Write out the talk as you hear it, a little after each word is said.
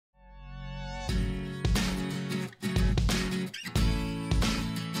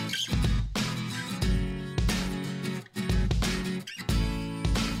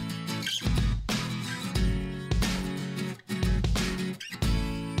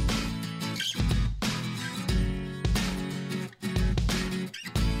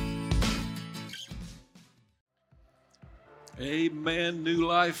Amen, New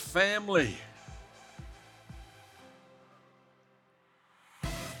Life family.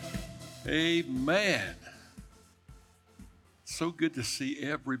 Amen. So good to see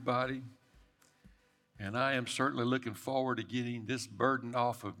everybody. And I am certainly looking forward to getting this burden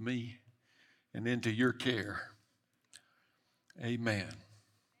off of me and into your care. Amen.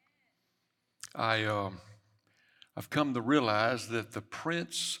 I've come to realize that the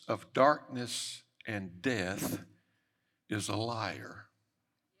prince of darkness and death is a liar.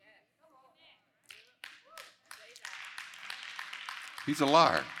 He's a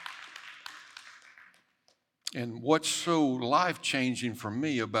liar. And what's so life-changing for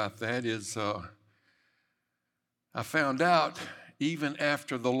me about that is I found out even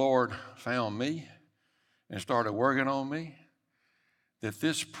after the Lord found me and started working on me that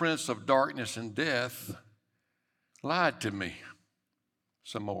this prince of darkness and death lied to me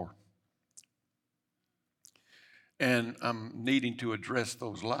some more. And I'm needing to address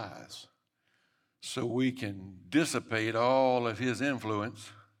those lies so we can dissipate all of his influence.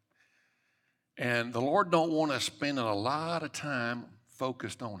 And the Lord don't want us spending a lot of time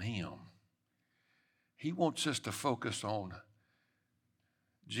focused on him. He wants us to focus on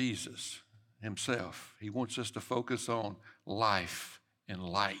Jesus himself. He wants us to focus on life and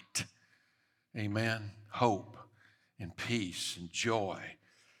light. Amen. Hope and peace and joy,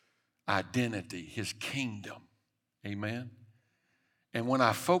 identity, his kingdom. Amen. And when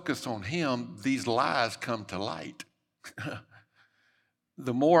I focus on him, these lies come to light.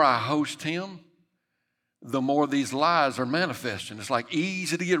 The more I host him, the more these lies are manifesting. It's like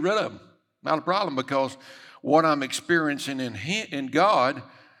easy to get rid of them. Not a problem, because what I'm experiencing in God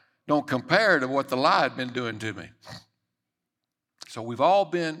don't compare to what the lie had been doing to me. So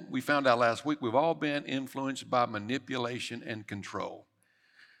we found out last week, we've all been influenced by manipulation and control.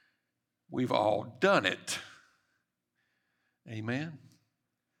 We've all done it. Amen.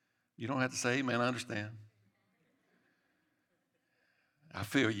 You don't have to say amen, I understand. I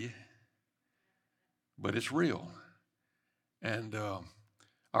feel you. But it's real. And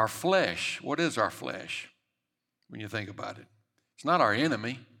our flesh, what is our flesh when you think about it? It's not our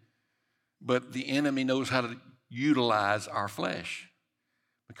enemy, but the enemy knows how to utilize our flesh,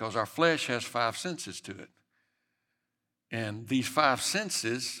 because our flesh has 5 senses to it. And these 5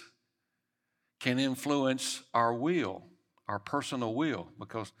 senses can influence our will, our personal will,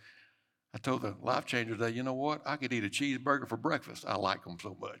 because I told the Life Changer today, you know what? I could eat a cheeseburger for breakfast. I like them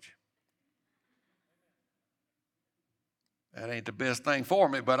so much. That ain't the best thing for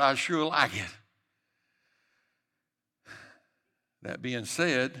me, but I sure like it. That being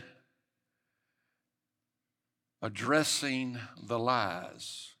said, addressing the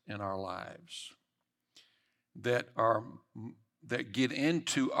lies in our lives that get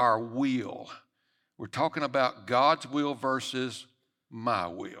into our will. We're talking about God's will versus my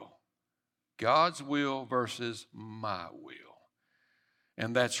will. God's will versus my will.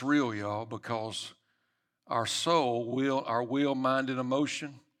 And that's real, y'all, because our soul, our will, mind, and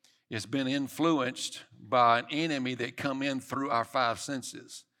emotion has been influenced by an enemy that come in through our 5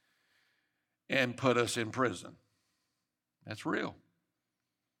 senses and put us in prison. That's real.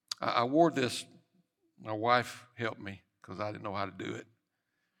 I wore this. My wife helped me because I didn't know how to do it.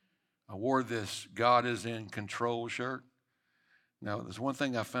 I wore this God is in control shirt. Now, there's one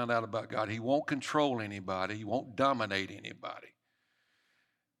thing I found out about God. He won't control anybody. He won't dominate anybody.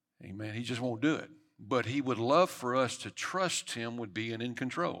 Amen. He just won't do it. But he would love for us to trust him with being in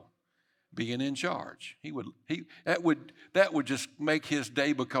control, being in charge. That would just make his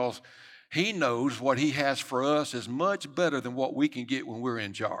day, because he knows what he has for us is much better than what we can get when we're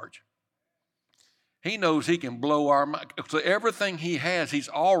in charge. He knows he can blow our mind. So everything he has, he's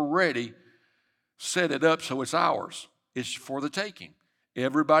already set it up so it's ours. It's for the taking.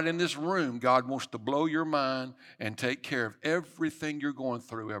 Everybody in this room, God wants to blow your mind and take care of everything you're going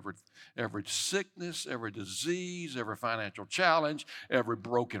through, every sickness, every disease, every financial challenge, every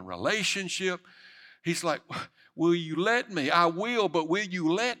broken relationship. He's like, will you let me? I will, but will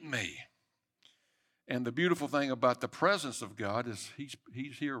you let me? And the beautiful thing about the presence of God is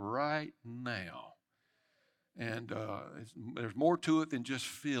he's here right now. And there's more to it than just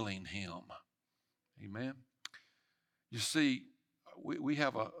feeling him. Amen. You see, we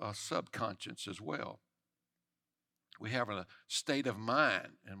have a subconscious as well. We have a state of mind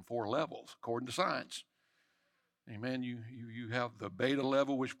in 4 levels, according to science. Amen. You have the beta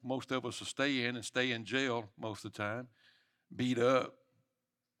level, which most of us will stay in and stay in jail most of the time, beat up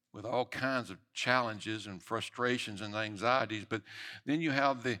with all kinds of challenges and frustrations and anxieties. But then you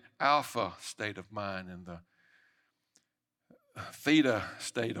have the alpha state of mind and theta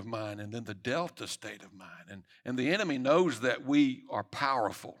state of mind and then the delta state of mind. And the enemy knows that we are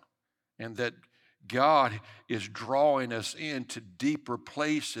powerful and that God is drawing us into deeper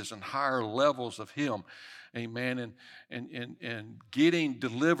places and higher levels of Him. Amen. And getting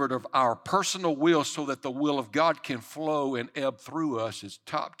delivered of our personal will so that the will of God can flow and ebb through us is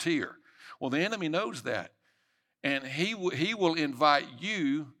top tier. Well, the enemy knows that. And he will invite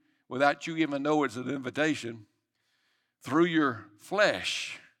you, without you even know it's an invitation, through your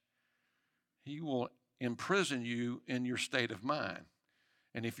flesh. He will imprison you in your state of mind.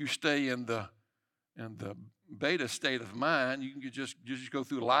 And if you stay in the beta state of mind, you can just go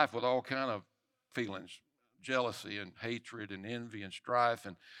through life with all kind of feelings, jealousy and hatred and envy and strife.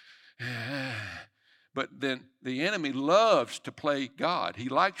 But then the enemy loves to play God. He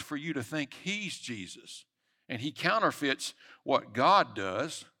likes for you to think He's Jesus. And he counterfeits what God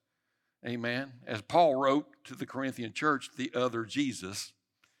does. Amen. As Paul wrote to the Corinthian church, the other Jesus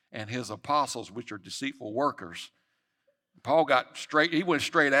and his apostles, which are deceitful workers. Paul he went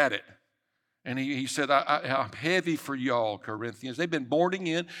straight at it. And he said, I'm heavy for y'all, Corinthians. They've been born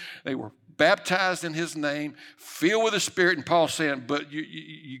again. They were baptized in His name, filled with the Spirit. And Paul's saying, but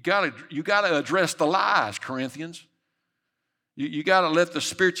you gotta address the lies, Corinthians. You got to let the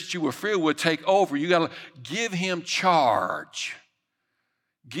Spirit that you were filled with take over. You got to give Him charge.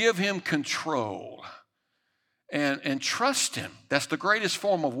 Give Him control. And trust Him. That's the greatest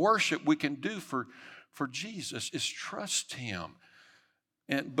form of worship we can do for Jesus is trust Him.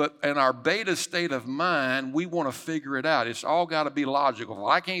 But in our beta state of mind, we want to figure it out. It's all got to be logical.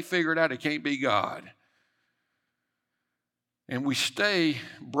 If I can't figure it out, it can't be God. And we stay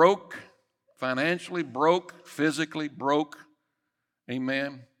broke, financially broke, physically broke,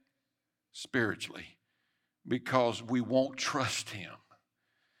 amen, spiritually, because we won't trust Him.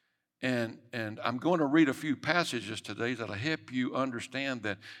 And I'm going to read a few passages today that'll help you understand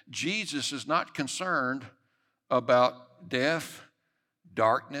that Jesus is not concerned about death,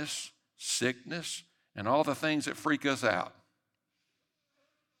 darkness, sickness, and all the things that freak us out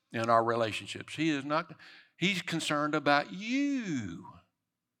in our relationships. He's concerned about you.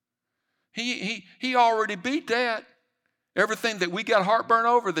 He already beat that. Everything that we got heartburn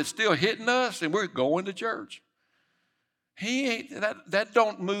over that's still hitting us, and we're going to church. That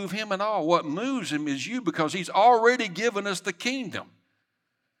don't move Him at all. What moves Him is you, because He's already given us the kingdom.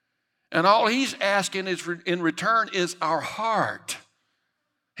 And all He's asking is in return is our heart.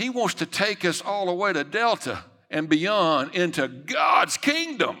 He wants to take us all the way to Delta and beyond into God's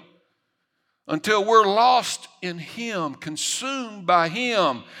kingdom until we're lost in Him, consumed by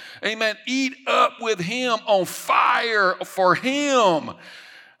Him. Amen. Eat up with Him, on fire for Him.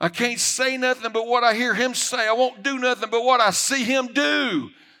 I can't say nothing but what I hear Him say. I won't do nothing but what I see Him do.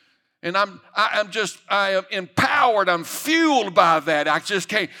 And I am empowered. I'm fueled by that. I just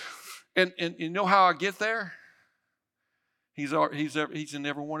can't. And you know how I get there? He's in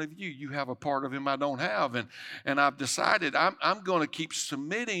every one of you. You have a part of Him I don't have. And I've decided I'm going to keep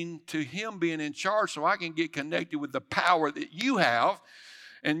submitting to Him being in charge so I can get connected with the power that you have.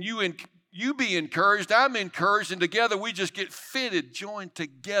 And you be encouraged, I'm encouraged, and together we just get fitted, joined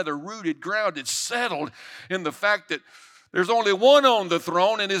together, rooted, grounded, settled in the fact that there's only one on the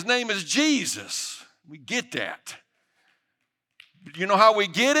throne, and His name is Jesus. We get that. You know how we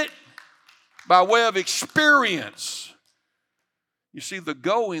get it? By way of experience. You see, the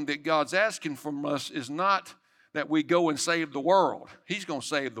going that God's asking from us is not that we go and save the world. He's going to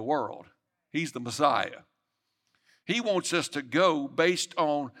save the world. He's the Messiah. He wants us to go based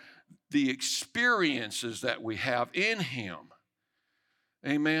on the experiences that we have in Him.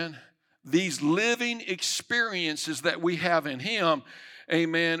 Amen. These living experiences that we have in Him,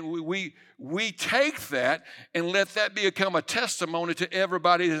 amen, we take that and let that become a testimony to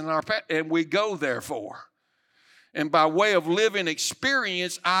everybody in our path, and we go therefore. And by way of living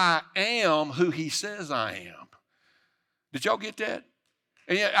experience, I am who He says I am. Did y'all get that?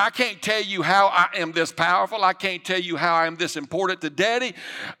 And yet, I can't tell you how I am this powerful. I can't tell you how I'm this important to Daddy.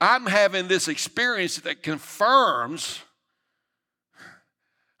 I'm having this experience that confirms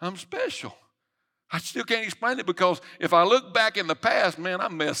I'm special. I still can't explain it, because if I look back in the past, man,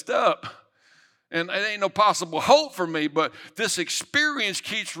 I'm messed up. And it ain't no possible hope for me, but this experience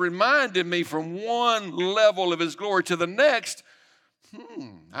keeps reminding me from one level of His glory to the next,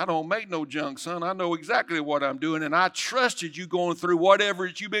 I don't make no junk, son. I know exactly what I'm doing, and I trusted you going through whatever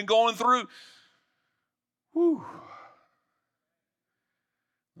you've been going through. Whew.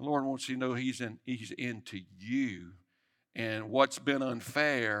 The Lord wants you to know He's into you, and what's been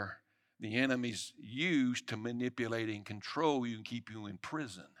unfair, the enemy's used to manipulate and control you and keep you in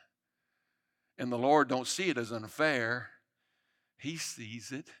prison. And the Lord don't see it as unfair. He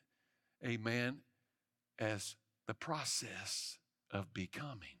sees it, amen, as the process of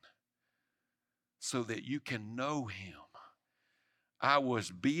becoming so that you can know him. I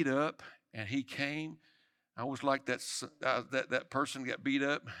was beat up and he came. I was like that person got beat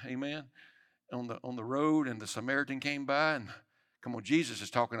up, amen, on the road, and the Samaritan came by, and come on, Jesus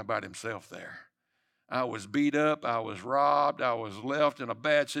is talking about himself there. I was beat up, I was robbed, I was left in a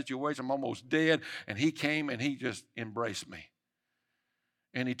bad situation, I'm almost dead, and he came and he just embraced me.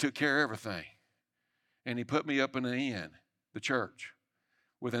 And he took care of everything. And he put me up in an inn, the church,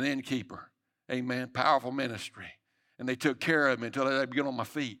 with an innkeeper. Amen. Powerful ministry. And they took care of me until I could get on my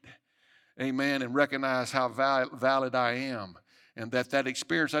feet. Amen. And recognize how valid I am. And that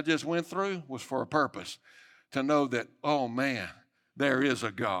experience I just went through was for a purpose. To know that, oh man, there is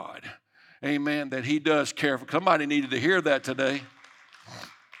a God. Amen. That he does care for. Somebody needed to hear that today.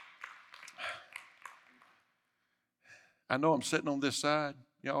 I know I'm sitting on this side,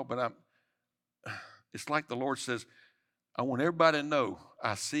 y'all, but it's like the Lord says, I want everybody to know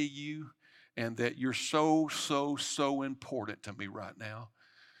I see you and that you're so, so, so important to me right now.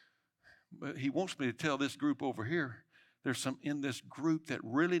 But he wants me to tell this group over here, there's some in this group that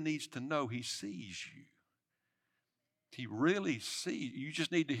really needs to know he sees you. He really sees you. You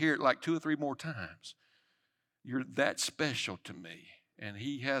just need to hear it like 2 or 3 more times. You're that special to me. And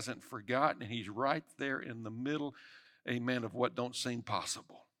he hasn't forgotten, and he's right there in the middle, amen, of what don't seem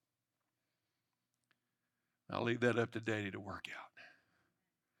possible. I'll leave that up to Daddy to work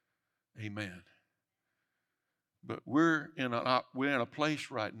out. Amen. But we're in a place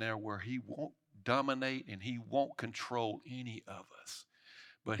right now where he won't dominate and he won't control any of us.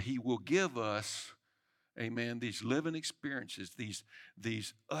 But he will give us, amen, these living experiences,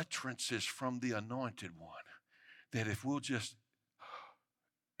 these utterances from the Anointed One, that if we'll just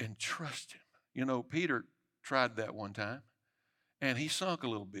entrust him. You know, Peter tried that one time, and he sunk a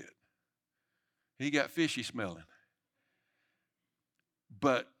little bit. He got fishy smelling.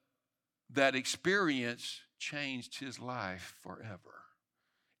 But that experience changed his life forever.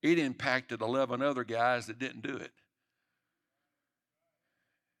 It impacted 11 other guys that didn't do it.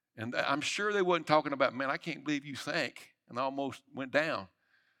 And I'm sure they wasn't talking about, man, I can't believe you sank and almost went down.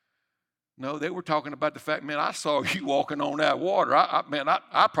 No, they were talking about the fact, man, I saw you walking on that water.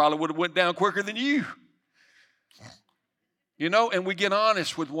 I probably would have went down quicker than you. You know, and we get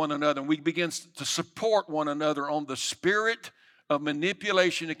honest with one another, and we begin to support one another on the spirit of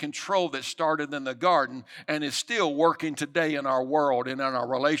manipulation and control that started in the garden and is still working today in our world and in our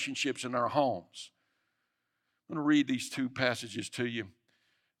relationships in our homes. I'm going to read these 2 passages to you.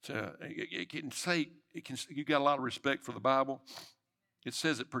 You got a lot of respect for the Bible. It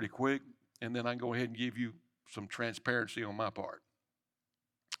says it pretty quick, and then I can go ahead and give you some transparency on my part.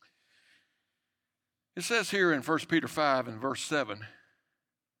 It says here in 1 Peter 5 and verse 7,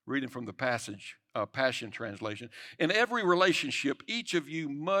 reading from the passage, Passion Translation, in every relationship, each of you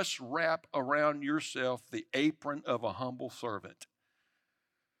must wrap around yourself the apron of a humble servant.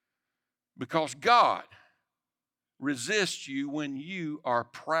 Because God resists you when you are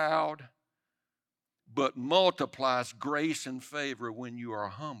proud, but multiplies grace and favor when you are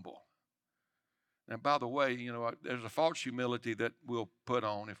humble. And by the way, you know, there's a false humility that we'll put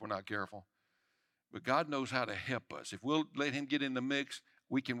on if we're not careful. But God knows how to help us. If we'll let him get in the mix,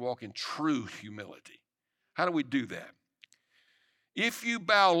 we can walk in true humility. How do we do that? If you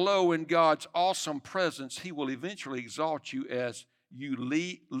bow low in God's awesome presence, he will eventually exalt you as you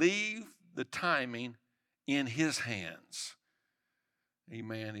leave the timing in his hands.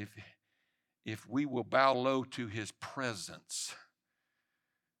 Amen. If we will bow low to his presence,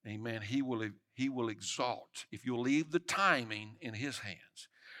 amen, he will exalt. If you'll leave the timing in his hands.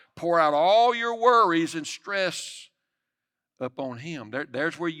 Pour out all your worries and stress upon him.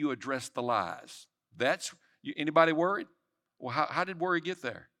 There's where you address the lies. Anybody worried? Well, how did worry get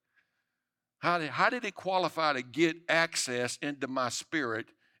there? How did it qualify to get access into my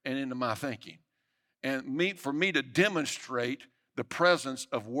spirit and into my thinking? And for me to demonstrate the presence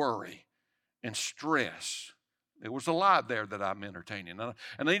of worry and stress. There was a lie there that I'm entertaining. And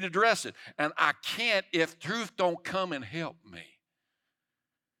I need to address it. And I can't if truth don't come and help me.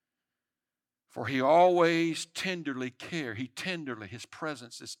 For he always tenderly cares. His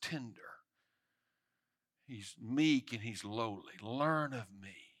presence is tender. He's meek and he's lowly. Learn of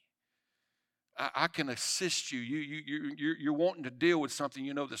me. I can assist you. You're wanting to deal with something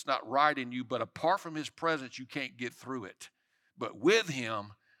you know that's not right in you, but apart from his presence, you can't get through it. But with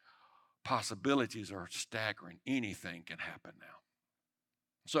him, possibilities are staggering. Anything can happen now.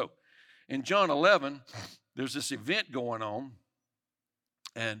 So, in John 11, there's this event going on,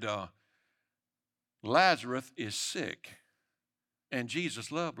 and Lazarus is sick. And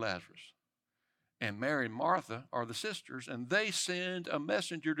Jesus loved Lazarus. And Mary and Martha are the sisters, and they send a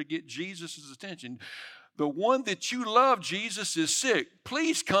messenger to get Jesus' attention. The one that you love, Jesus, is sick.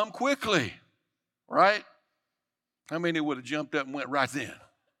 Please come quickly. Right? How many would have jumped up and went right then?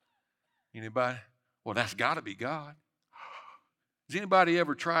 Anybody? Well, that's got to be God. Does anybody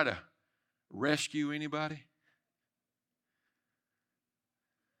ever try to rescue anybody?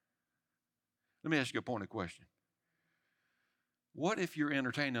 Let me ask you a pointed question. What if you're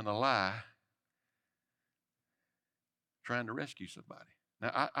entertaining a lie trying to rescue somebody?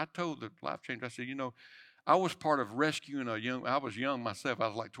 Now, I told the Life Changer, I said, I was part of rescuing I was young myself. I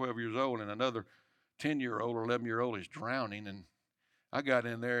was like 12 years old, and another 10-year-old or 11-year-old is drowning, and I got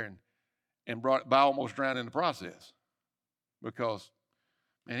in there and I almost drowned in the process because,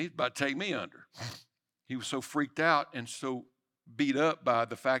 man, he's about to take me under. He was so freaked out and so beat up by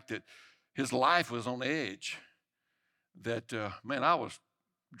the fact that his life was on the edge that, man, I was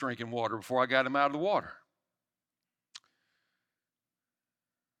drinking water before I got him out of the water.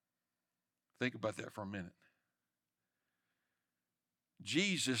 Think about that for a minute.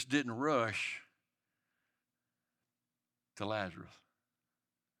 Jesus didn't rush to Lazarus.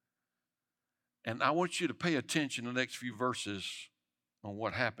 And I want you to pay attention to the next few verses on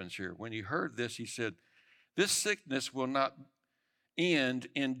what happens here. When he heard this, he said, this sickness will not end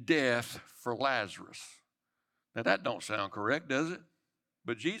in death for Lazarus. Now that don't sound correct, does it?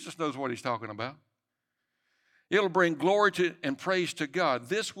 But Jesus knows what he's talking about. It'll bring glory to and praise to God.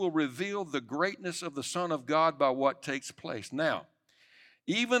 This will reveal the greatness of the Son of God by what takes place. Now,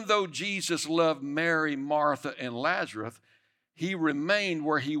 even though Jesus loved Mary, Martha, and Lazarus, he remained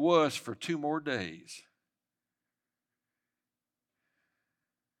where he was for 2 more days.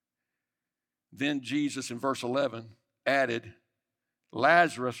 Then Jesus, in verse 11, added,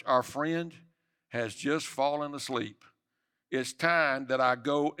 Lazarus, our friend, has just fallen asleep. It's time that I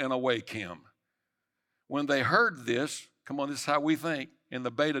go and awake him. When they heard this, come on, this is how we think in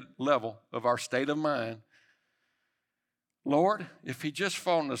the beta level of our state of mind. Lord, if he just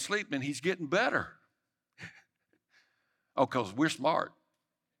fallen asleep, then he's getting better. Oh, because we're smart.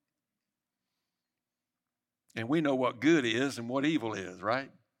 And we know what good is and what evil is, right?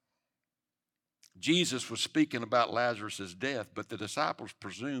 Jesus was speaking about Lazarus' death, but the disciples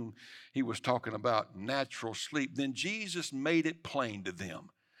presumed he was talking about natural sleep. Then Jesus made it plain to them.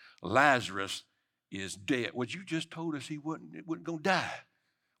 Lazarus is dead. Well, you just told us he wasn't going to die.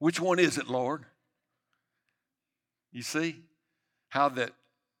 Which one is it, Lord? You see how that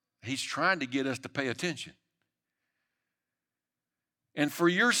he's trying to get us to pay attention. And for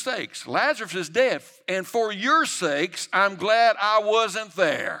your sakes, Lazarus is dead. And for your sakes, I'm glad I wasn't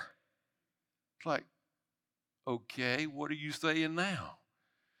there. It's like, okay, what are you saying now?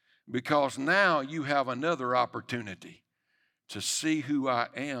 Because now you have another opportunity to see who I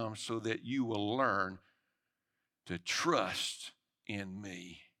am so that you will learn to trust in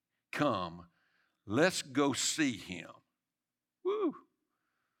me. Come, let's go see him. Woo!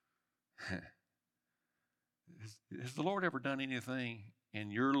 Has the Lord ever done anything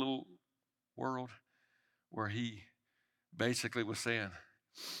in your little world where he basically was saying,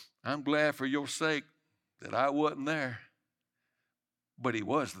 I'm glad for your sake that I wasn't there, but he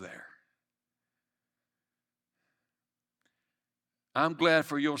was there. I'm glad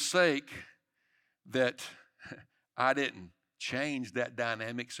for your sake that I didn't change that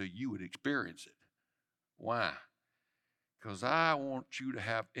dynamic so you would experience it. Why? Because I want you to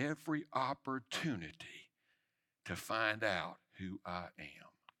have every opportunity to find out who I am.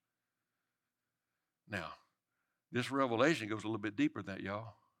 Now, this revelation goes a little bit deeper than that,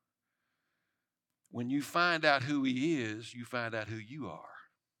 y'all. When you find out who he is, you find out who you are.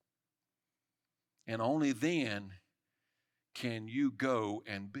 And only then can you go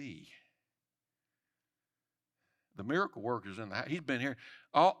and be. The miracle worker's in the house. He's been here.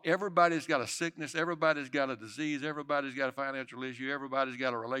 Everybody's got a sickness. Everybody's got a disease. Everybody's got a financial issue. Everybody's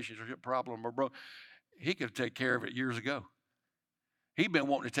got a relationship problem or broke. He could take care of it years ago. He's been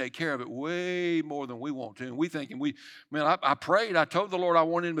wanting to take care of it way more than we want to. And we thinking, I prayed. I told the Lord I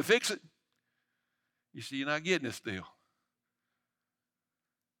wanted him to fix it. You see, you're not getting this deal.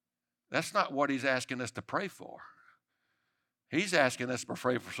 That's not what he's asking us to pray for. He's asking us to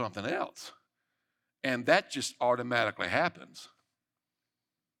pray for something else. And that just automatically happens.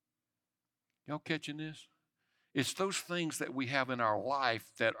 Y'all catching this? It's those things that we have in our life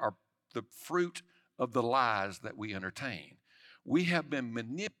that are the fruit of the lies that we entertain. We have been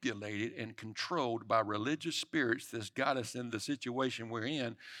manipulated and controlled by religious spirits that's got us in the situation we're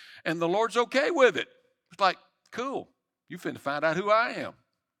in, and the Lord's okay with it. It's like, cool, you finna find out who I am.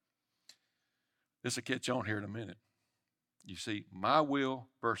 This will catch on here in a minute. You see, my will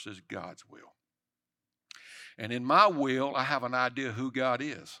versus God's will. And in my will, I have an idea who God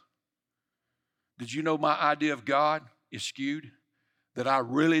is. Did you know my idea of God is skewed? That I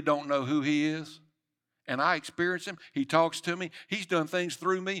really don't know who He is? And I experience Him. He talks to me. He's done things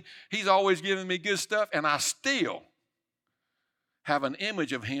through me. He's always given me good stuff. And I still have an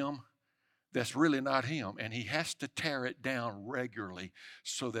image of Him that's really not Him. And He has to tear it down regularly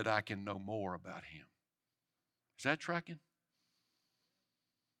so that I can know more about Him. Is that tracking?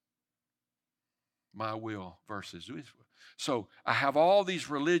 My will versus His will. So I have all these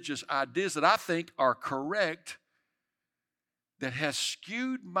religious ideas that I think are correct that has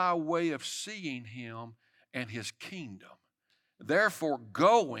skewed my way of seeing Him and His kingdom. Therefore,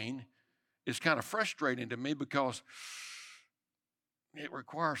 going is kind of frustrating to me because it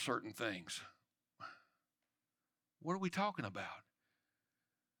requires certain things. What are we talking about?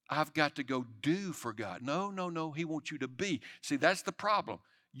 I've got to go do for God. No. He wants you to be. See, that's the problem.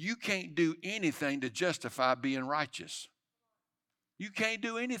 You can't do anything to justify being righteous. You can't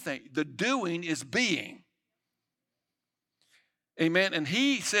do anything. The doing is being. Amen. And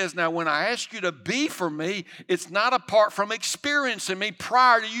He says, now when I ask you to be for me, it's not apart from experiencing me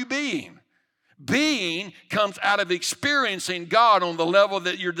prior to you being. Being comes out of experiencing God on the level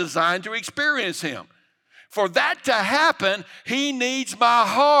that you're designed to experience Him. For that to happen, He needs my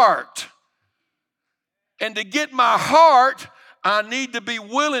heart. And to get my heart, I need to be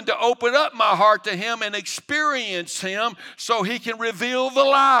willing to open up my heart to Him and experience Him so He can reveal the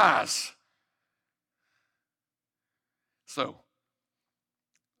lies. So,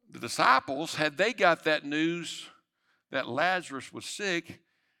 the disciples, had they got that news that Lazarus was sick,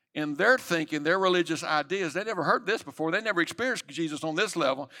 in their thinking, their religious ideas, they never heard this before. They never experienced Jesus on this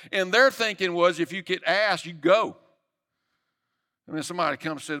level. And their thinking was, if you get asked, you go. And then somebody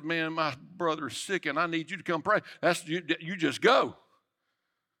comes and said, man, my brother is sick and I need you to come pray. You just go.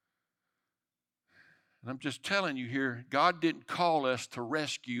 And I'm just telling you here, God didn't call us to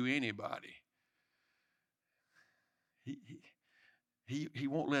rescue anybody. He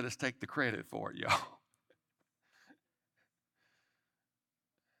won't let us take the credit for it, y'all.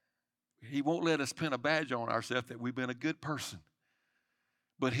 He won't let us pin a badge on ourselves that we've been a good person.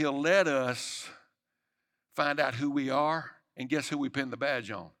 But He'll let us find out who we are, and guess who we pin the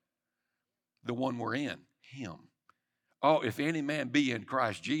badge on? The one we're in, Him. Oh, if any man be in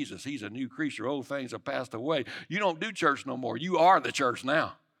Christ Jesus, he's a new creature. Old things have passed away. You don't do church no more. You are the church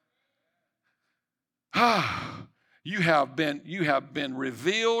now. You have been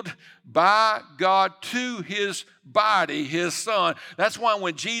revealed by God to His body, His Son. That's why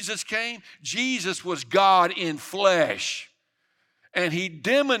when Jesus came, Jesus was God in flesh. And He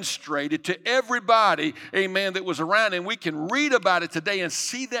demonstrated to everybody, amen, that was around Him. We can read about it today and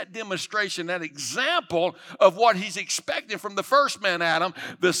see that demonstration, that example of what He's expecting from the first man, Adam.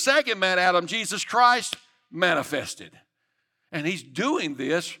 The second man, Adam, Jesus Christ, manifested. And He's doing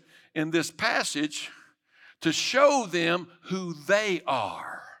this in this passage to show them who they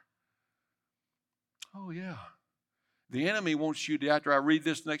are. Oh, yeah. The enemy wants you to, after I read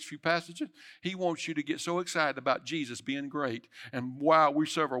this next few passages, he wants you to get so excited about Jesus being great. And wow, we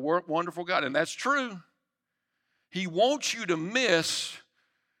serve a wonderful God. And that's true. He wants you to miss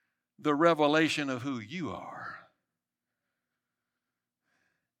the revelation of who you are.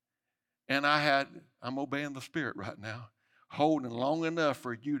 And I'm obeying the Spirit right now, holding long enough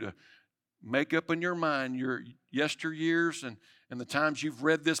for you to make up in your mind your yesteryears and the times you've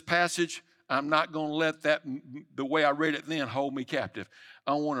read this passage. I'm not going to let that, the way I read it then, hold me captive.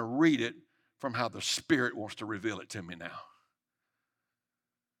 I want to read it from how the Spirit wants to reveal it to me now.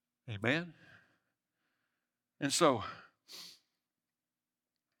 Amen? And so,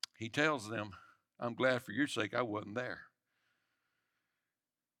 He tells them, I'm glad for your sake I wasn't there.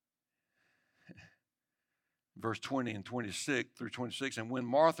 Verse 20 and 26 through 26, and when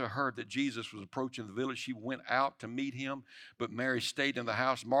Martha heard that Jesus was approaching the village, she went out to meet Him, but Mary stayed in the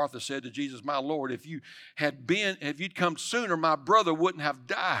house. Martha said to Jesus, my Lord, if you'd come sooner, my brother wouldn't have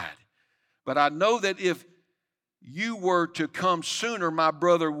died. But I know that if you were to come sooner, my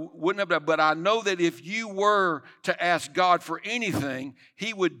brother wouldn't have died. But I know that if you were to ask God for anything,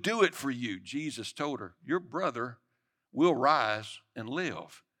 He would do it for you. Jesus told her, your brother will rise and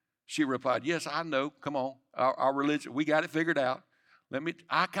live. She replied, yes, I know. Come on. Our religion, we got it figured out.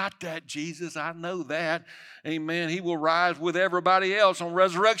 I got that, Jesus. I know that. Amen. He will rise with everybody else on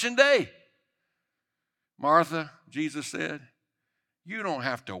resurrection day. Martha, Jesus said, you don't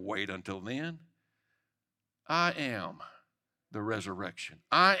have to wait until then. I am the resurrection.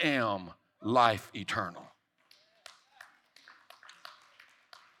 I am life eternal.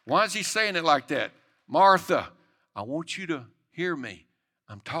 Why is He saying it like that? Martha, I want you to hear me.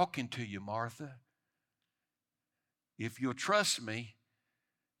 I'm talking to you, Martha. If you'll trust me,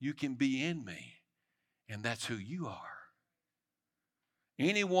 you can be in me, and that's who you are.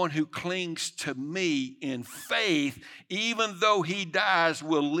 Anyone who clings to me in faith, even though he dies,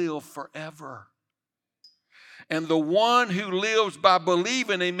 will live forever. And the one who lives by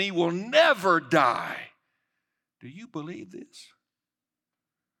believing in me will never die. Do you believe this?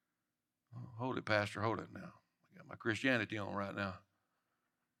 Oh, hold it, Pastor, hold it now. I got my Christianity on right now.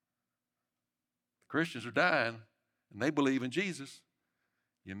 The Christians are dying, and they believe in Jesus.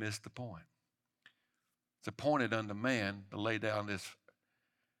 You missed the point. It's appointed unto man to lay down this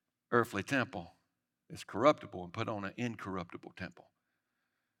earthly temple is corruptible and put on an incorruptible temple.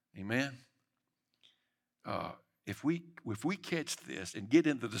 Amen? If we catch this and get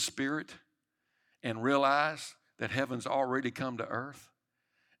into the Spirit and realize that heaven's already come to earth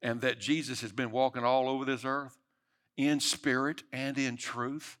and that Jesus has been walking all over this earth in spirit and in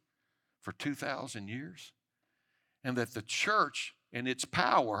truth for 2,000 years, and that the church and its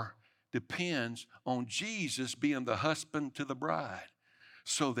power depends on Jesus being the husband to the bride,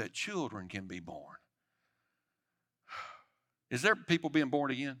 so that children can be born. Is there people being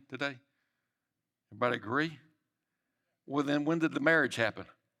born again today? Everybody agree? Well, then when did the marriage happen?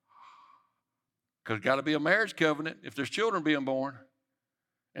 Because it's got to be a marriage covenant if there's children being born.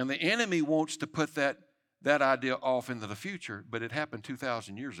 And the enemy wants to put that idea off into the future, but it happened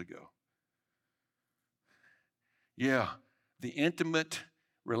 2,000 years ago. Yeah, the intimate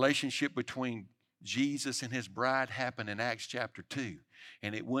relationship between Jesus and his bride happened in Acts chapter 2.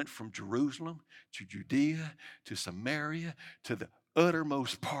 And it went from Jerusalem to Judea to Samaria to the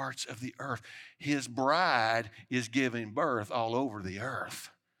uttermost parts of the earth. His bride is giving birth all over the earth.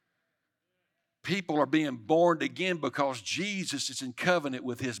 People are being born again because Jesus is in covenant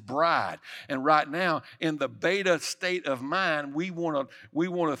with his bride. And right now, in the beta state of mind, we want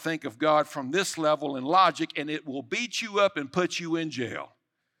to think of God from this level in logic, and it will beat you up and put you in jail.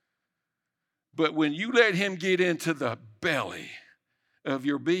 But when you let him get into the belly of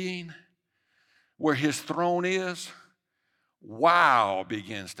your being, where his throne is, wow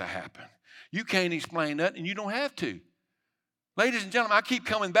begins to happen. You can't explain that, and you don't have to. Ladies and gentlemen, I keep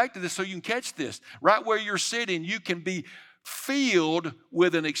coming back to this so you can catch this. Right where you're sitting, you can be filled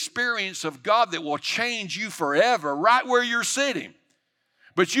with an experience of God that will change you forever, right where you're sitting.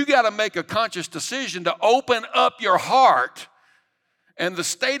 But you got to make a conscious decision to open up your heart. And the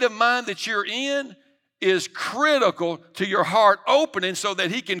state of mind that you're in is critical to your heart opening so that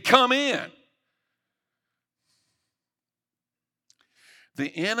he can come in.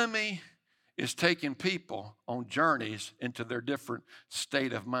 The enemy is taking people on journeys into their different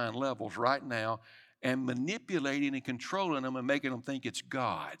state of mind levels right now and manipulating and controlling them and making them think it's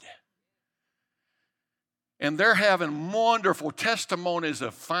God. And they're having wonderful testimonies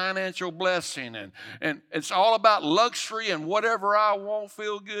of financial blessing. And it's all about luxury and whatever I want,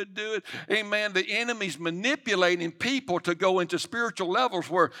 feel good, do it. Amen. The enemy's manipulating people to go into spiritual levels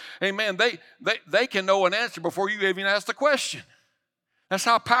where, amen, they can know an answer before you even ask the question. That's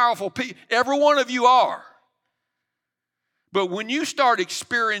how powerful every one of you are. But when you start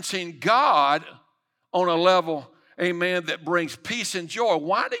experiencing God on a level, amen, that brings peace and joy,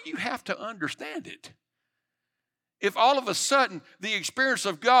 why do you have to understand it? If all of a sudden the experience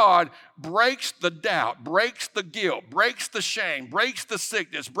of God breaks the doubt, breaks the guilt, breaks the shame, breaks the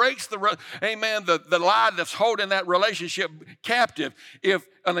sickness, breaks the lie that's holding that relationship captive, if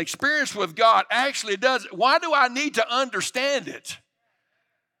an experience with God actually does it, why do I need to understand it?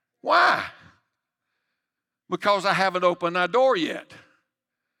 Why? Because I haven't opened that door yet.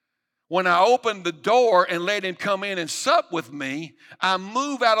 When I open the door and let him come in and sup with me, I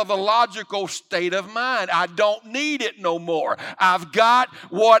move out of the logical state of mind. I don't need it no more. I've got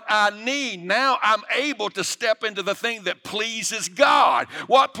what I need. Now I'm able to step into the thing that pleases God.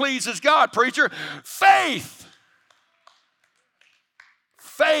 What pleases God, preacher? Faith.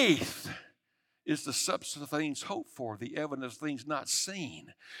 Faith is the substance of things hoped for, the evidence of things not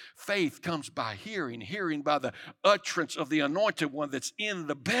seen. Faith comes by hearing, hearing by the utterance of the anointed one that's in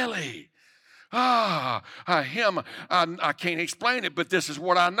the belly. I can't explain it, but this is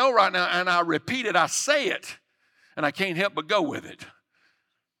what I know right now, and I repeat it, I say it, and I can't help but go with it.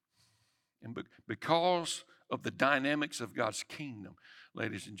 And because of the dynamics of God's kingdom,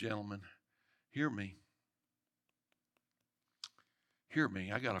 ladies and gentlemen, hear me. Hear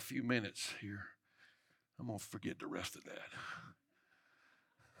me. I got a few minutes here. I'm going to forget the rest of that.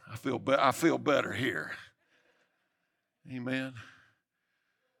 I feel better here. Amen.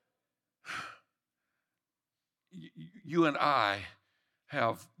 You and I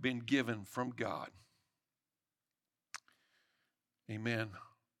have been given from God amen,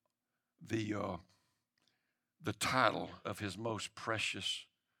 the title of his most precious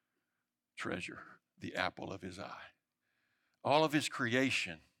treasure, the apple of his eye. All of his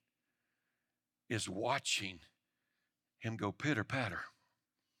creation is watching him go pitter-patter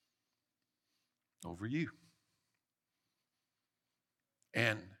over you.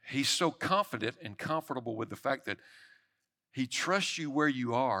 And he's so confident and comfortable with the fact that he trusts you where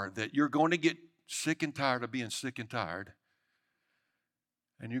you are, that you're going to get sick and tired of being sick and tired.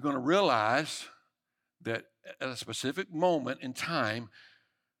 And you're going to realize that at a specific moment in time,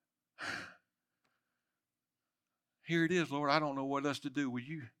 here it is, Lord, I don't know what else to do. Will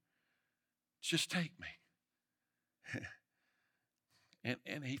you just take me?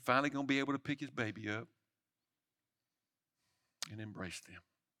 and he finally going to be able to pick his baby up and embrace them.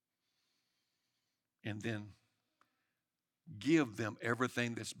 And then give them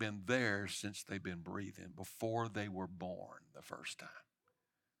everything that's been theirs since they've been breathing, before they were born the first time.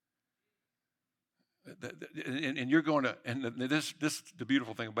 And you're going to, and this the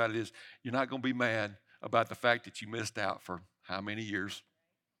beautiful thing about it is, you're not going to be mad about the fact that you missed out for how many years.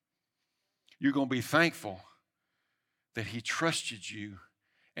 You're going to be thankful that he trusted you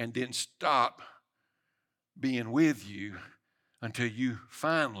and didn't stop being with you until you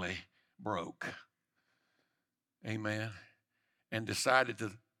finally broke. Amen. And decided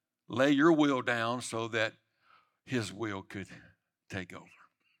to lay your will down so that his will could take over.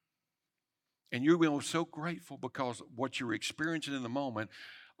 And you're being so grateful because what you're experiencing in the moment,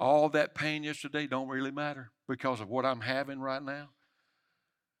 all that pain yesterday don't really matter because of what I'm having right now.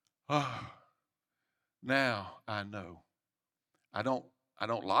 Oh, now I know. I don't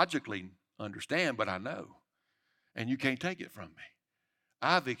logically understand, but I know. And you can't take it from me.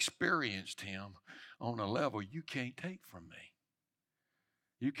 I've experienced him on a level you can't take from me.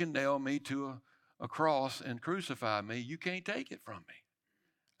 You can nail me to a cross and crucify me. You can't take it from me.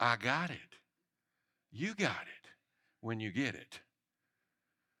 I got it. You got it when you get it.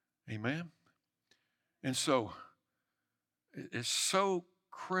 Amen? And so it's so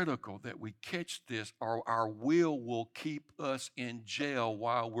critical that we catch this, or our will keep us in jail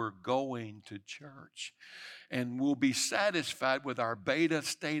while we're going to church. And we'll be satisfied with our beta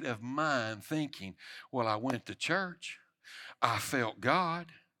state of mind thinking, well, I went to church. I felt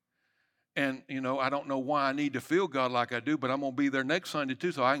God. And, I don't know why I need to feel God like I do, but I'm going to be there next Sunday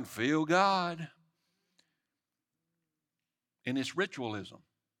too so I can feel God. And it's ritualism.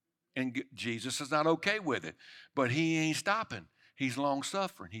 And Jesus is not okay with it. But he ain't stopping. He's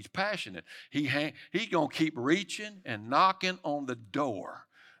long-suffering. He's passionate. He's going to keep reaching and knocking on the door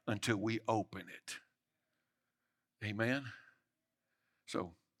until we open it. Amen?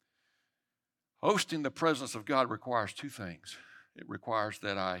 So, hosting the presence of God requires two things. It requires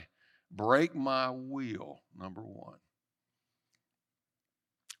that I break my will, number one.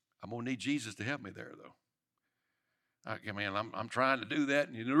 I'm going to need Jesus to help me there, though. I'm trying to do that.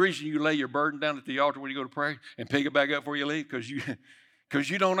 And the reason you lay your burden down at the altar when you go to pray and pick it back up before you leave, because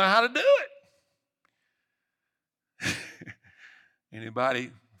you don't know how to do it. Anybody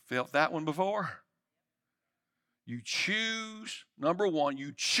felt that one before? You choose, number one,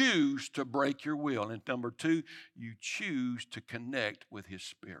 you choose to break your will. And number two, you choose to connect with his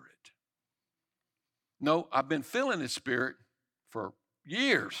Spirit. No, I've been feeling his Spirit for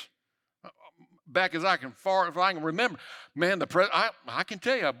years. Back as far as I can remember. Man, I can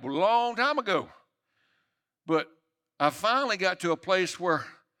tell you a long time ago. But I finally got to a place where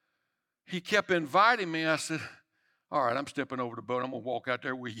he kept inviting me. I said, all right, I'm stepping over the boat. I'm going to walk out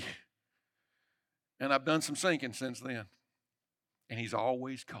there with you. And I've done some sinking since then. And he's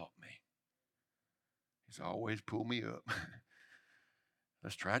always caught me. He's always pulled me up.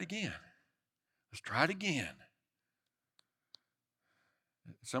 Let's try it again. Let's try it again.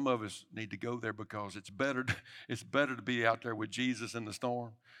 Some of us need to go there because it's better to be out there with Jesus in the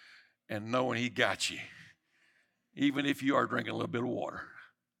storm and knowing he got you, even if you are drinking a little bit of water.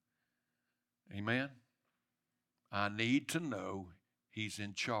 Amen? I need to know he's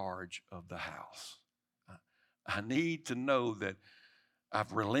in charge of the house. I need to know that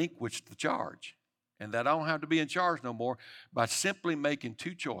I've relinquished the charge and that I don't have to be in charge no more by simply making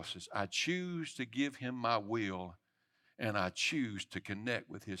two choices. I choose to give him my will, and I choose to connect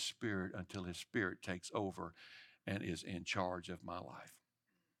with his Spirit until his Spirit takes over and is in charge of my life.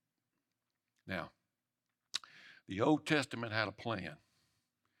 Now, the Old Testament had a plan.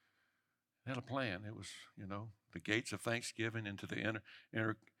 It had a plan. It was, the gates of thanksgiving into the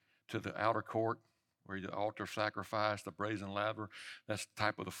to the outer court where the altar sacrifice, the brazen laver. That's the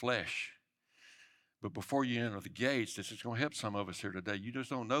type of the flesh. But before you enter the gates, this is going to help some of us here today. You just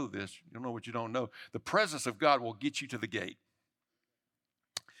don't know this. You don't know what you don't know. The presence of God will get you to the gate.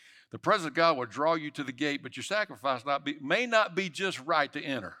 The presence of God will draw you to the gate, but your sacrifice may not be just right to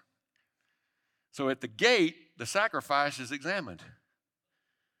enter. So at the gate, the sacrifice is examined.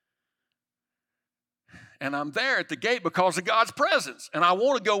 And I'm there at the gate because of God's presence. And I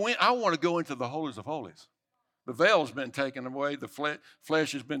want to go in. I want to go into the holies of holies. The veil's been taken away. The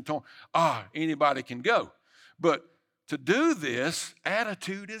flesh has been torn. Anybody can go. But to do this,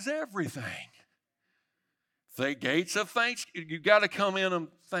 attitude is everything. The gates of thanksgiving, you got to come in them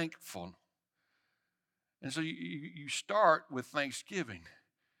thankful. And so you start with thanksgiving.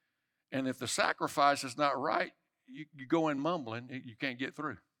 And if the sacrifice is not right, you go in mumbling, you can't get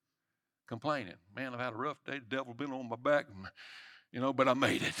through. Complaining. Man, I've had a rough day. The devil been on my back, but I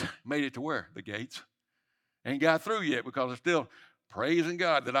made it. Made it to where? The gates. Ain't got through yet because I'm still praising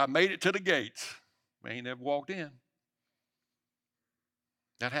God that I made it to the gates. I ain't never walked in.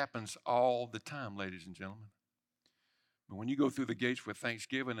 That happens all the time, ladies and gentlemen. But when you go through the gates with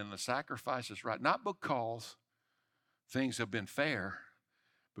thanksgiving and the sacrifice is right, not because things have been fair,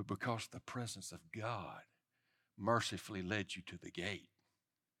 but because the presence of God mercifully led you to the gate.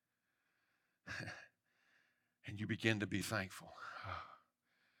 And you begin to be thankful.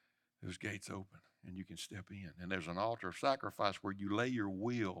 Those gates open and you can step in. And there's an altar of sacrifice where you lay your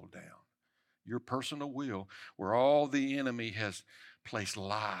will down, your personal will, where all the enemy has placed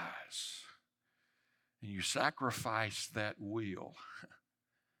lies. And you sacrifice that will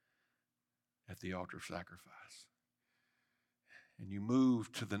at the altar of sacrifice. And you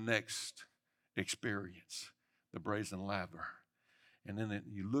move to the next experience, the brazen laver. And then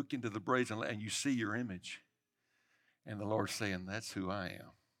you look into the brazen laver and you see your image. And the Lord's saying, that's who I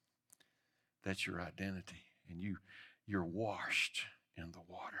am. That's your identity. And you're washed in the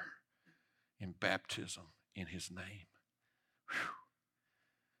water, in baptism, in his name. Whew.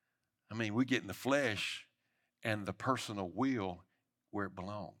 I mean, we get in the flesh and the personal will where it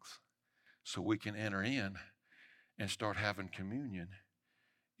belongs. So we can enter in and start having communion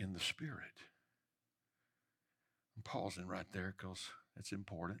in the Spirit. I'm pausing right there because that's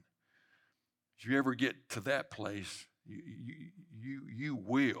important. If you ever get to that place, you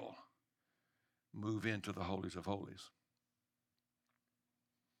will move into the holies of holies.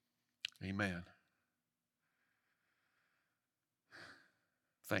 Amen.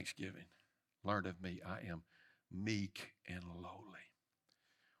 Thanksgiving. Learn of me. I am meek and lowly.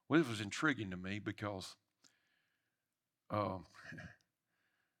 Well, this was intriguing to me because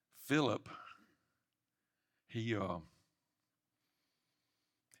Philip, he's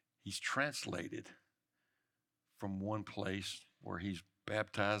translated from one place where he's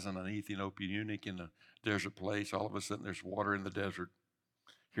baptizing an Ethiopian eunuch in a desert place. All of a sudden there's water in the desert.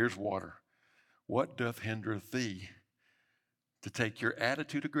 Here's water. What doth hinder thee to take your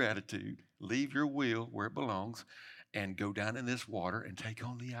attitude of gratitude, leave your will where it belongs, and go down in this water and take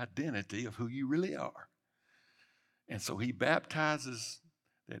on the identity of who you really are? And so he baptizes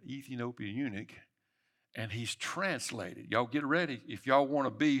that Ethiopian eunuch, and he's translated. Y'all get ready. If y'all want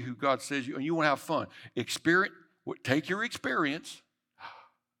to be who God says you want to have fun, take your experience,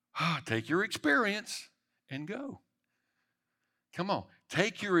 and go. Come on.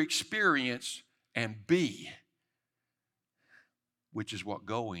 Take your experience and be, which is what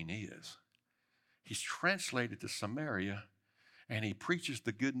going is. He's translated to Samaria, and he preaches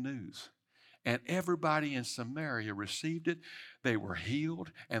the good news. And everybody in Samaria received it. They were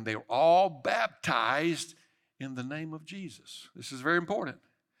healed, and they were all baptized in the name of Jesus. This is very important.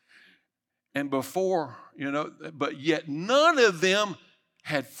 And but yet none of them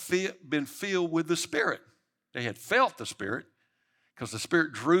had been filled with the Spirit. They had felt the Spirit because the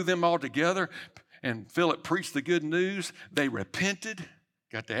Spirit drew them all together. And Philip preached the good news. They repented,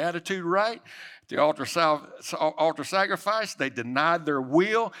 got the attitude right. The altar sacrifice, they denied their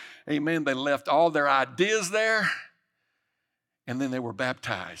will. Amen. They left all their ideas there. And then they were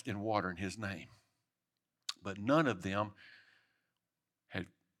baptized in water in his name. But none of them had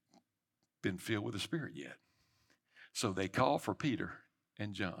been filled with the Spirit yet. So they called for Peter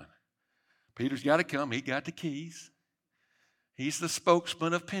and John. Peter's got to come. He got the keys. He's the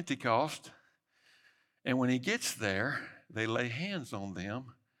spokesman of Pentecost. And when he gets there, they lay hands on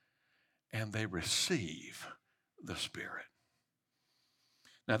them and they receive the Spirit.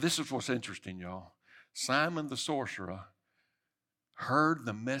 Now, this is what's interesting, y'all. Simon the sorcerer heard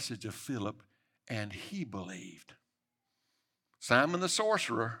the message of Philip and he believed. Simon the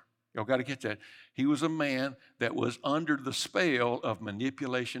sorcerer, y'all got to get that. He was a man that was under the spell of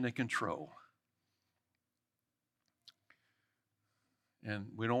manipulation and control. And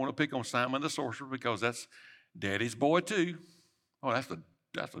we don't want to pick on Simon the sorcerer because that's daddy's boy too. Oh, that's the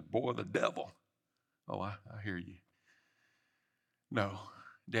boy of the devil. Oh, I hear you. No,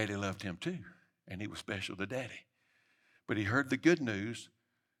 Daddy loved him too, and he was special to Daddy. But he heard the good news,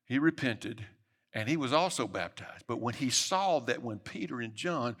 he repented, and he was also baptized. But when he saw that when Peter and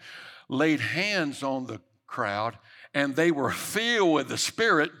John laid hands on the crowd and they were filled with the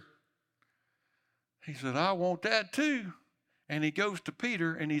Spirit, he said, I want that too. And he goes to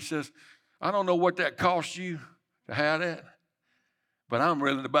Peter and he says, I don't know what that cost you to have that, but I'm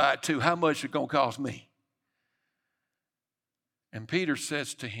willing to buy it too. How much is it going to cost me? And Peter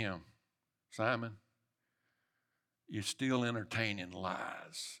says to him, Simon, you're still entertaining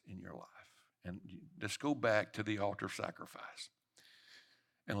lies in your life. And let's go back to the altar of sacrifice.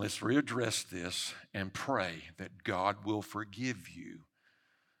 And let's readdress this and pray that God will forgive you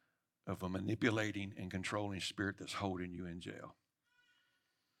of a manipulating and controlling spirit that's holding you in jail.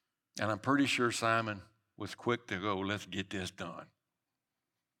 And I'm pretty sure Simon was quick to go, let's get this done.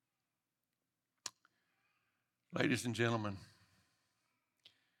 Ladies and gentlemen,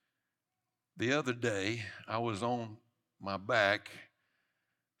 the other day I was on my back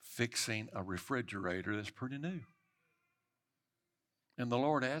fixing a refrigerator that's pretty new. And the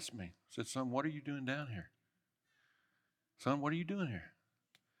Lord asked me, said, son, what are you doing down here? Son, what are you doing here?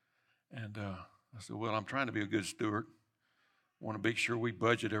 And I said, well, I'm trying to be a good steward. I want to make sure we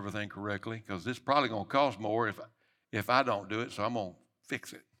budget everything correctly because this is probably going to cost more if I don't do it, so I'm going to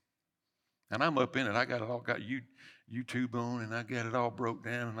fix it. And I'm up in it. I got it all, got YouTube on, and I got it all broke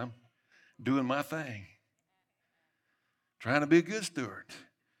down, and I'm doing my thing. Trying to be a good steward.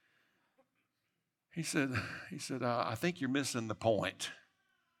 He said, I think you're missing the point.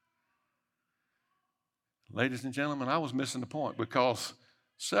 Ladies and gentlemen, I was missing the point because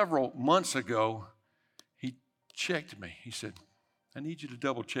several months ago, he checked me. He said, I need you to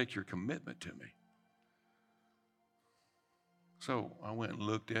double check your commitment to me. So I went and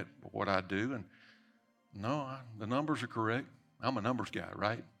looked at what I do, and no, the numbers are correct. I'm a numbers guy,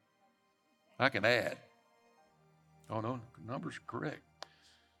 right? I can add. Oh, no, the numbers are correct.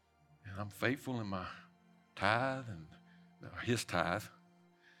 And I'm faithful in my tithe and his tithe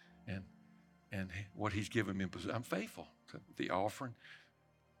and what he's given me. I'm faithful to the offering.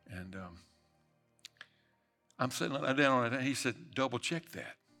 And I'm sitting down on it, and he said, double check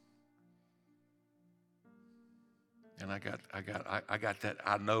that. And I got that.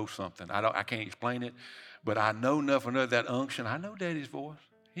 I know something. I can't explain it, but I know enough of that unction. I know Daddy's voice.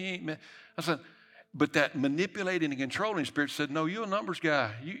 He ain't. I said, but that manipulating and controlling spirit said, no, you're a numbers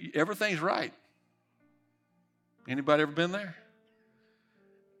guy. Everything's right. Anybody ever been there?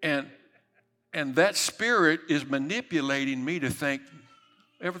 And that spirit is manipulating me to think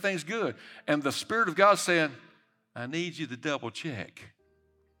everything's good. And the Spirit of God saying, I need you to double check.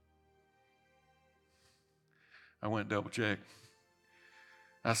 I went double check.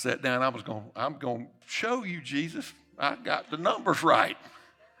 I sat down. I'm going to show you, Jesus, I got the numbers right.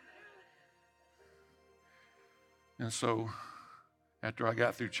 And so after I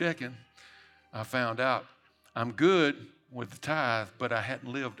got through checking, I found out I'm good with the tithe, but I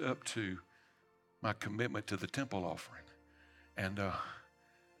hadn't lived up to my commitment to the temple offering. And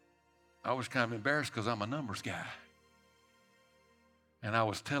I was kind of embarrassed because I'm a numbers guy. And I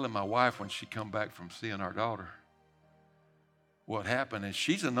was telling my wife when she come back from seeing our daughter what happened, and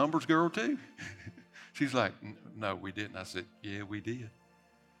she's a numbers girl too. She's like, no, we didn't. I said, yeah, we did.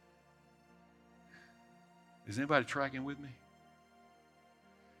 Is anybody tracking with me?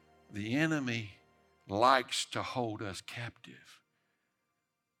 The enemy likes to hold us captive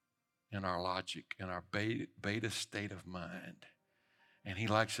in our logic, in our beta state of mind. And he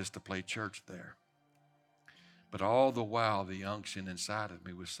likes us to play church there. But all the while, the unction inside of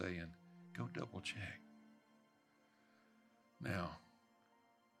me was saying, go double check. Now,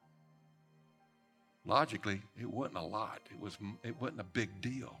 logically, it wasn't a lot. It wasn't a big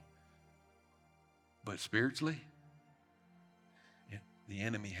deal. But spiritually, the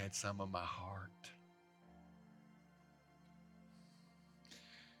enemy had some of my heart.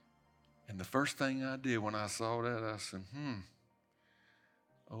 And the first thing I did when I saw that, I said,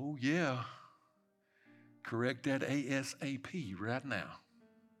 oh yeah, correct that ASAP right now.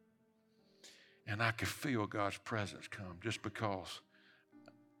 And I could feel God's presence come just because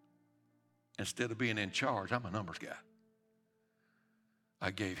instead of being in charge, I'm a numbers guy. I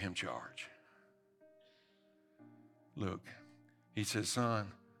gave him charge. Look, he said,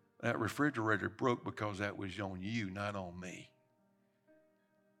 son, that refrigerator broke because that was on you, not on me.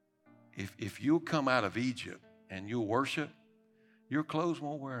 If you'll come out of Egypt and you'll worship, your clothes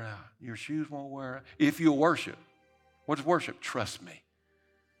won't wear out. Your shoes won't wear out. If you'll worship. What's worship? Trust me.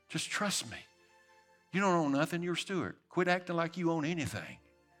 Just trust me. You don't own nothing. You're a steward. Quit acting like you own anything.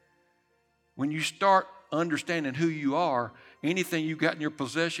 When you start understanding who you are, anything you got in your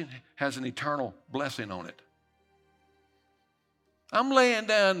possession has an eternal blessing on it. I'm laying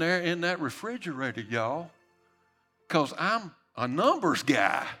down there in that refrigerator, y'all, because I'm a numbers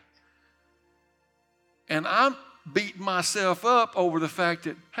guy. And I'm beating myself up over the fact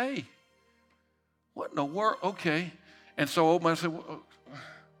that, hey, what in the world? Okay. And so old man said, well,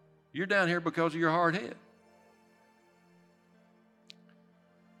 you're down here because of your hard head.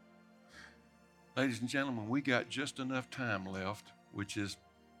 Ladies and gentlemen, we got just enough time left, which is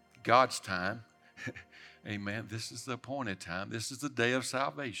God's time. Amen. This is the appointed time. This is the day of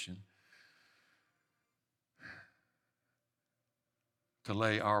salvation. To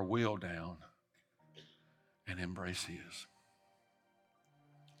lay our will down and embrace His.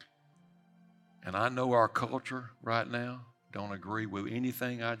 And I know our culture right now don't agree with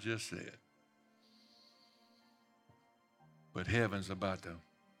anything I just said. But heaven's about to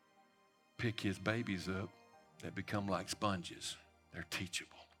pick His babies up that become like sponges. They're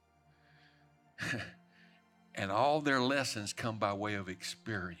teachable. And all their lessons come by way of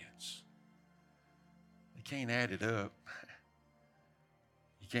experience. You can't add it up.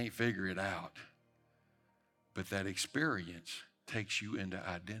 You can't figure it out. But that experience takes you into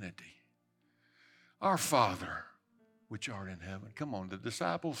identity. Our Father, which art in heaven. Come on, the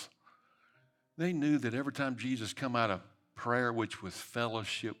disciples, they knew that every time Jesus come out of prayer, which was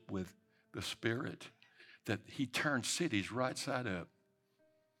fellowship with the Spirit, that He turned cities right side up.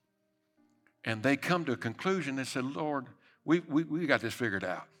 And they come to a conclusion and said, Lord, we got this figured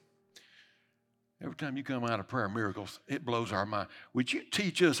out. Every time you come out of prayer miracles, it blows our mind. Would you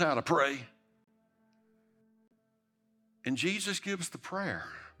teach us how to pray? And Jesus gives the prayer.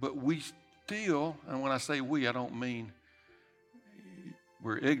 But we still, and when I say we, I don't mean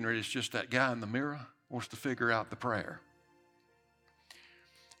we're ignorant. It's just that guy in the mirror wants to figure out the prayer.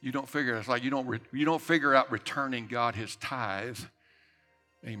 You don't figure it's like you don't figure out returning God His tithe,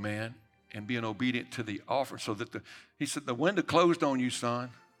 amen, and being obedient to the offer. So that He said the window closed on you,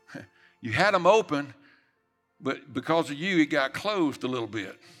 son. You had them open, but because of you, it got closed a little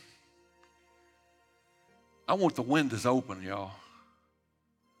bit. I want the windows open, y'all.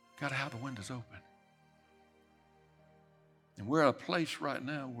 Got to have the windows open. And we're at a place right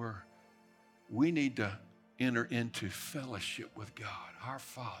now where we need to enter into fellowship with God, our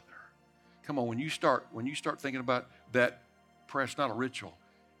Father. Come on, when you start thinking about that prayer, it's not a ritual.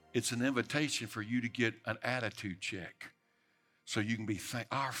 It's an invitation for you to get an attitude check. So you can be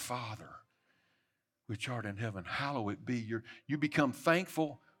our Father, which art in heaven, hallowed be your. You become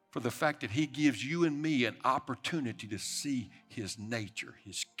thankful for the fact that He gives you and me an opportunity to see His nature,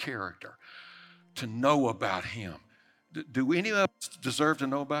 His character, to know about Him. Do any of us deserve to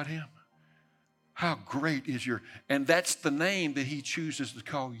know about Him? How great is and that's the name that He chooses to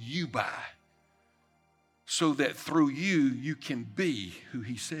call you by, so that through you can be who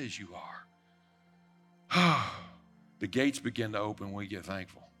He says you are. The gates begin to open when we get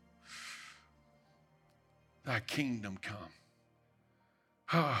thankful. Thy kingdom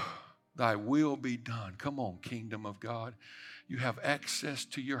come. Thy will be done. Come on, kingdom of God. You have access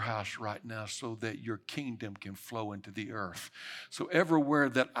to your house right now so that your kingdom can flow into the earth. So everywhere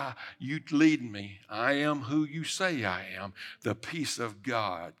that you lead me, I am who you say I am. The peace of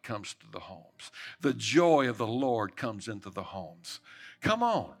God comes to the homes. The joy of the Lord comes into the homes. Come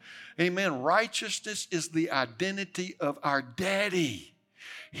on. Amen. Righteousness is the identity of our daddy.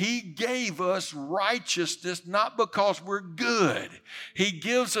 He gave us righteousness not because we're good. He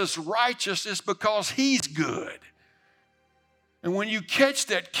gives us righteousness because He's good. And when you catch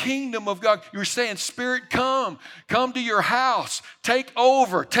that kingdom of God, you're saying, Spirit, come to your house, take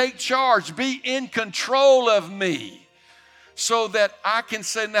over, take charge, be in control of me. So that I can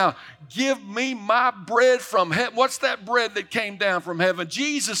say, now, give me my bread from heaven. What's that bread that came down from heaven?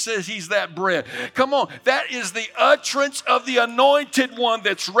 Jesus says He's that bread. Come on, that is the utterance of the Anointed One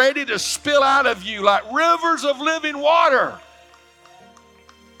that's ready to spill out of you like rivers of living water.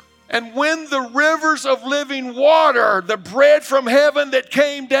 And when the rivers of living water, the bread from heaven that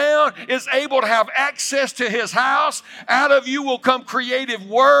came down, is able to have access to His house, out of you will come creative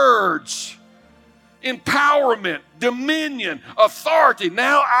words. Empowerment, dominion, authority.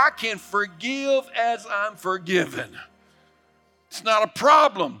 Now I can forgive as I'm forgiven. It's not a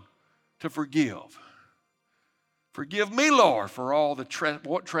problem to forgive. Forgive me, Lord, for all the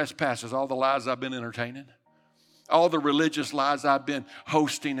trespasses, all the lies I've been entertaining, all the religious lies I've been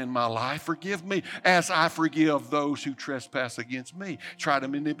hosting in my life. Forgive me as I forgive those who trespass against me, try to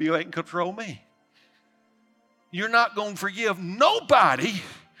manipulate and control me. You're not going to forgive nobody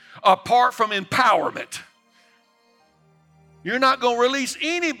apart from empowerment. You're not going to release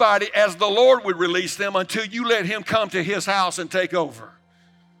anybody as the Lord would release them until you let him come to his house and take over.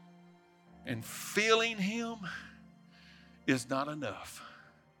 And feeling him is not enough.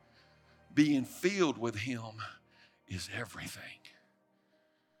 Being filled with him is everything.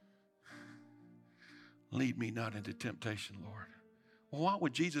 Lead me not into temptation, Lord. Well, why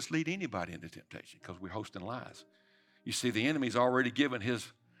would Jesus lead anybody into temptation? Because we're hosting lies. You see, the enemy's already given his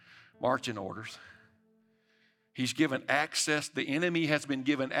marching orders. He's given access. The enemy has been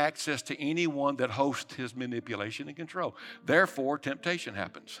given access to anyone that hosts his manipulation and control. Therefore, temptation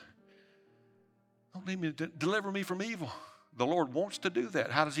happens. Don't leave me, deliver me from evil. The Lord wants to do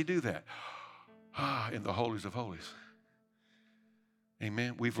that. How does he do that? In the holies of holies.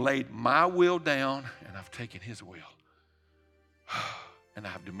 Amen. We've laid my will down and I've taken his will. And I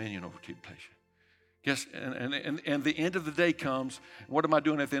have dominion over temptation. Yes, and the end of the day comes. What am I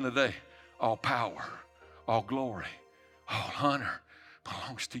doing at the end of the day? All power, all glory, all honor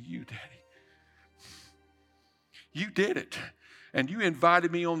belongs to you, Daddy. You did it. And you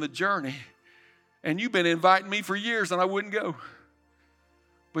invited me on the journey. And you've been inviting me for years and I wouldn't go.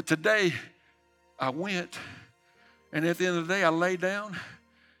 But today I went. And at the end of the day I lay down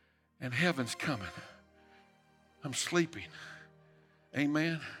and heaven's coming. I'm sleeping.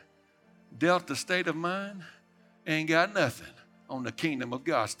 Amen. Delta state of mind ain't got nothing on the kingdom of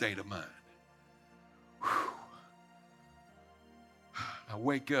God state of mind. Whew. I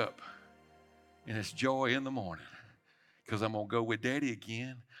wake up and it's joy in the morning because I'm going to go with Daddy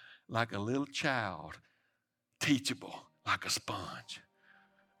again like a little child, teachable like a sponge.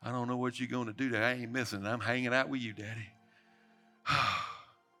 I don't know what you're going to do today. I ain't missing it. I'm hanging out with you, Daddy.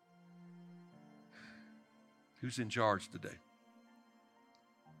 Who's in charge today?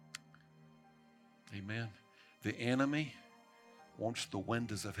 Amen. The enemy wants the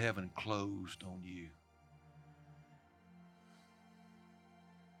windows of heaven closed on you.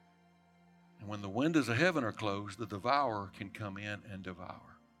 And when the windows of heaven are closed, the devourer can come in and devour.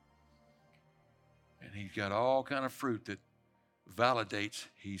 And he's got all kind of fruit that validates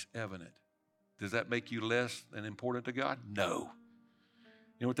he's evident. Does that make you less than important to God? No.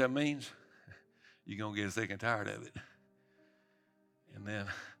 You know what that means? You're going to get sick and tired of it. And then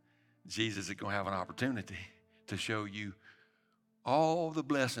Jesus is going to have an opportunity to show you all the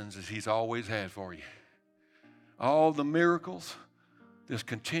blessings that he's always had for you. All the miracles, this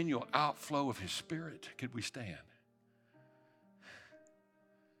continual outflow of his Spirit. Could we stand?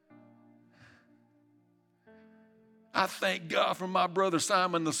 I thank God for my brother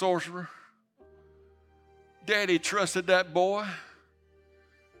Simon the sorcerer. Daddy trusted that boy.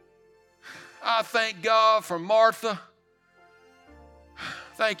 I thank God for Martha.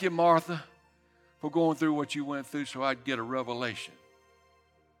 Thank you, Martha, for going through what you went through so I'd get a revelation.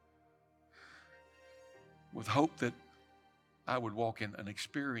 With hope that I would walk in an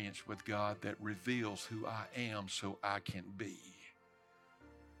experience with God that reveals who I am so I can be.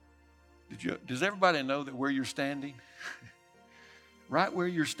 Does everybody know that where you're standing, right where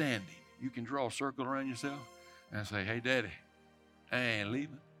you're standing, you can draw a circle around yourself and say, hey, Daddy, I ain't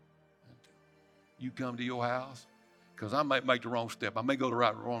leaving. You come to your house, because I might make the wrong step. I may go the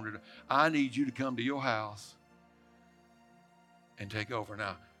wrong. I need you to come to your house and take over.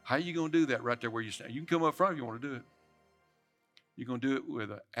 Now, how are you going to do that right there where you stand? You can come up front if you want to do it. You're going to do it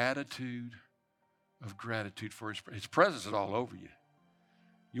with an attitude of gratitude for his presence is all over you.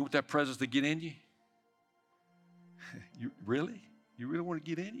 You want that presence to get in you? You really? You really want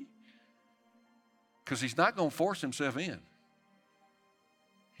to get in you? Because he's not going to force himself in.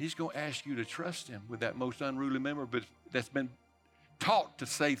 He's going to ask you to trust him with that most unruly member, but that's been taught to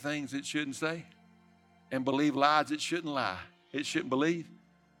say things it shouldn't say and believe lies it shouldn't lie. It shouldn't believe.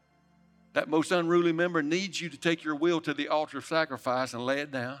 That most unruly member needs you to take your will to the altar of sacrifice and lay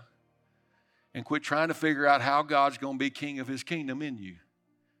it down and quit trying to figure out how God's going to be king of his kingdom in you.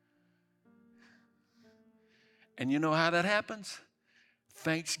 And you know how that happens?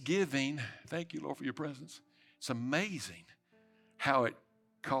 Thanksgiving. Thank you, Lord, for your presence. It's amazing how it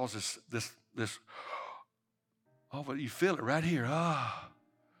causes this, oh, but you feel it right here. And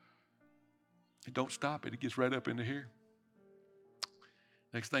don't stop it. It gets right up into here.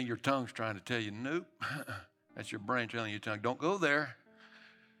 Next thing your tongue's trying to tell you, nope. That's your brain telling your tongue, don't go there.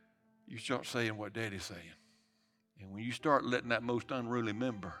 You start saying what Daddy's saying. And when you start letting that most unruly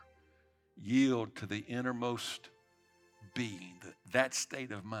member yield to the innermost being, that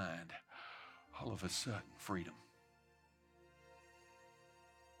state of mind, all of a sudden, freedom.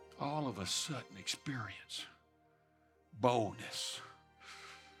 All of a sudden, experience, boldness.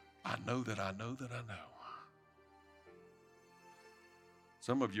 I know that I know that I know.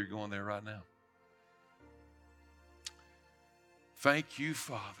 Some of you are going there right now. Thank you,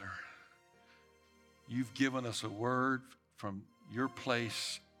 Father. You've given us a word from your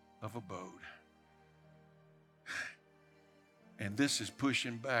place of abode. And this is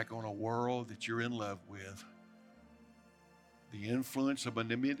pushing back on a world that you're in love with. The influence of a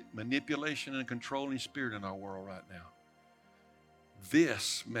manipulation and controlling spirit in our world right now.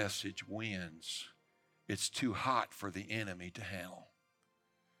 This message wins. It's too hot for the enemy to handle.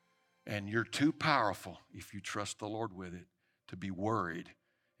 And you're too powerful, if you trust the Lord with it, to be worried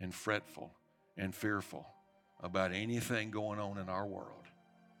and fretful and fearful about anything going on in our world.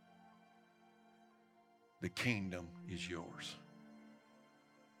 The kingdom is yours.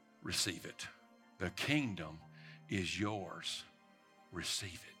 Receive it. The kingdom is yours.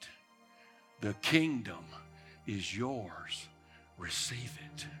 Receive it. The kingdom is yours. Receive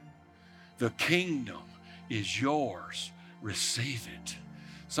it. The kingdom is yours. Receive it.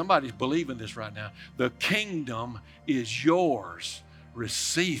 Somebody's believing this right now. The kingdom is yours.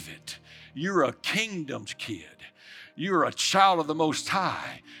 Receive it. You're a kingdom's kid. You're a child of the Most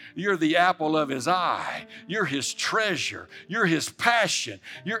High. You're the apple of His eye. You're His treasure. You're His passion.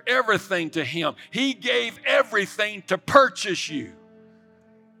 You're everything to Him. He gave everything to purchase you.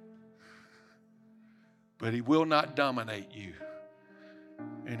 But He will not dominate you.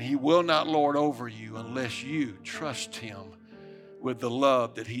 And He will not lord over you unless you trust Him with the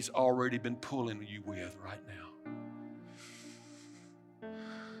love that He's already been pulling you with right now.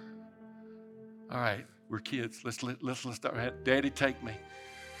 All right, we're kids. Let's start. Daddy, take me.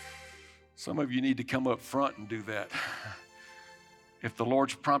 Some of you need to come up front and do that. If the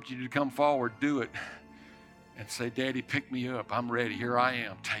Lord's prompted you to come forward, do it. And say, Daddy, pick me up. I'm ready. Here I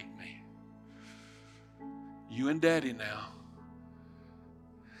am. Take me. You and Daddy now.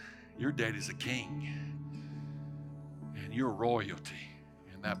 Your daddy's a king. And you're royalty.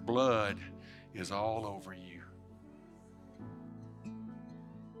 And that blood is all over you.